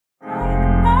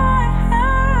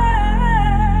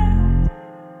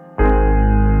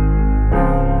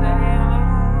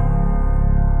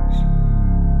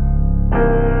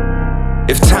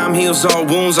heals all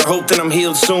wounds, I hope that I'm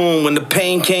healed soon. When the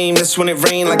pain came, that's when it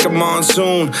rained like a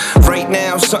monsoon. Right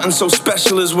now, something so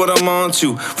special is what I'm on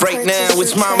to. Right now,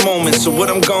 it's my moment, so what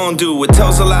I'm gonna do. It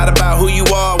tells a lot about who you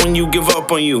are when you give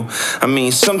up on you. I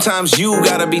mean, sometimes you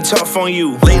gotta be tough on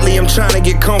you. Lately, I'm trying to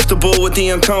get comfortable with the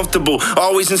uncomfortable.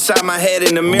 Always inside my head,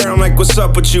 in the mirror, I'm like, what's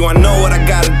up with you? I know what I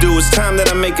gotta do, it's time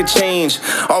that I make a change.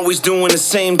 Always doing the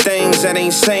same things, that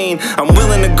ain't sane. I'm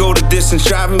willing to go the distance,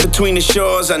 driving between the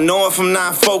shores. I know if I'm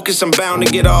not focused, I'm bound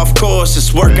to get off course.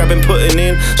 This work I've been putting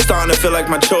in, starting to feel like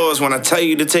my chores. When I tell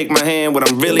you to take my hand, what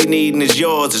I'm really needing is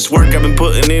yours. This work I've been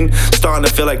putting in, starting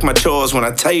to feel like my chores. When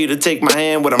I tell you to take my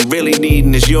hand, what I'm really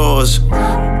needing is yours.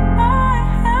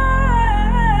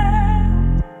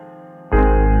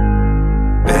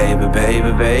 Baby,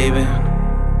 baby, baby.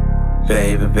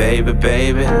 Baby, baby,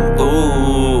 baby.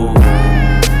 Ooh.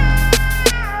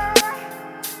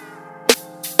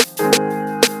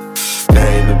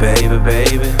 Baby, baby,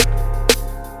 baby.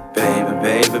 Baby,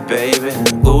 baby, baby.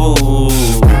 Ooh.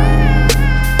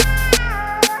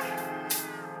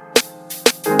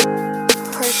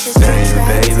 Baby,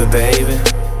 baby, baby.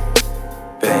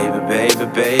 Baby, baby,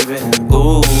 baby.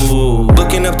 Ooh.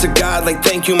 Looking up to God like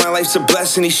thank you, my life's a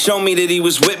blessing. He showed me that he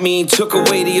was with me, he took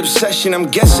away the obsession. I'm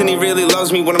guessing he really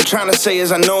loves me. What I'm trying to say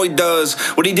is I know he does.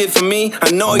 What he did for me,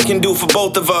 I know he can do for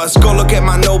both of us. Go look at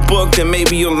my notebook, then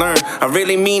maybe you'll learn. I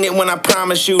really mean it when I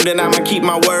promise you that I'ma keep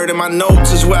my word. And my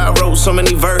notes is where I wrote so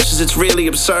many verses, it's really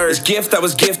absurd. This gift I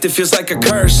was gifted feels like a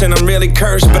curse, and I'm really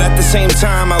cursed, but at the same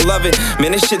time I love it.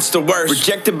 Man, this shit's the worst.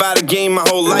 Rejected by the game my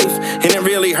whole life, and it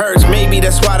really hurts. Maybe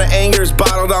that's why the anger is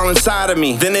bottled all inside of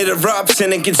me. Then it erupts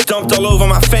and it gets dumped all over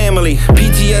my family.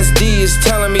 PTSD is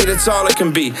telling me that's all it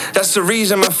can be. That's the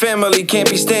reason my family can't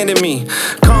be standing me.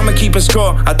 Karma keeping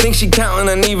score, I think she counting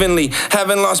unevenly.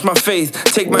 Haven't lost my faith,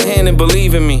 take my hand and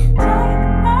believe in me.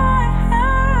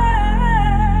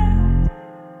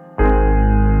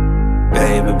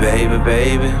 Baby, baby,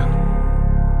 baby.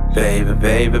 Baby,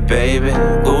 baby, baby.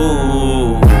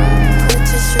 Ooh.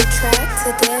 Purchase your track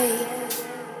today.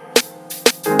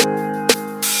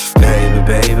 Baby,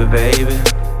 baby, baby.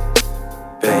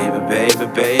 Baby, baby,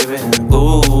 baby.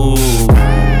 Ooh.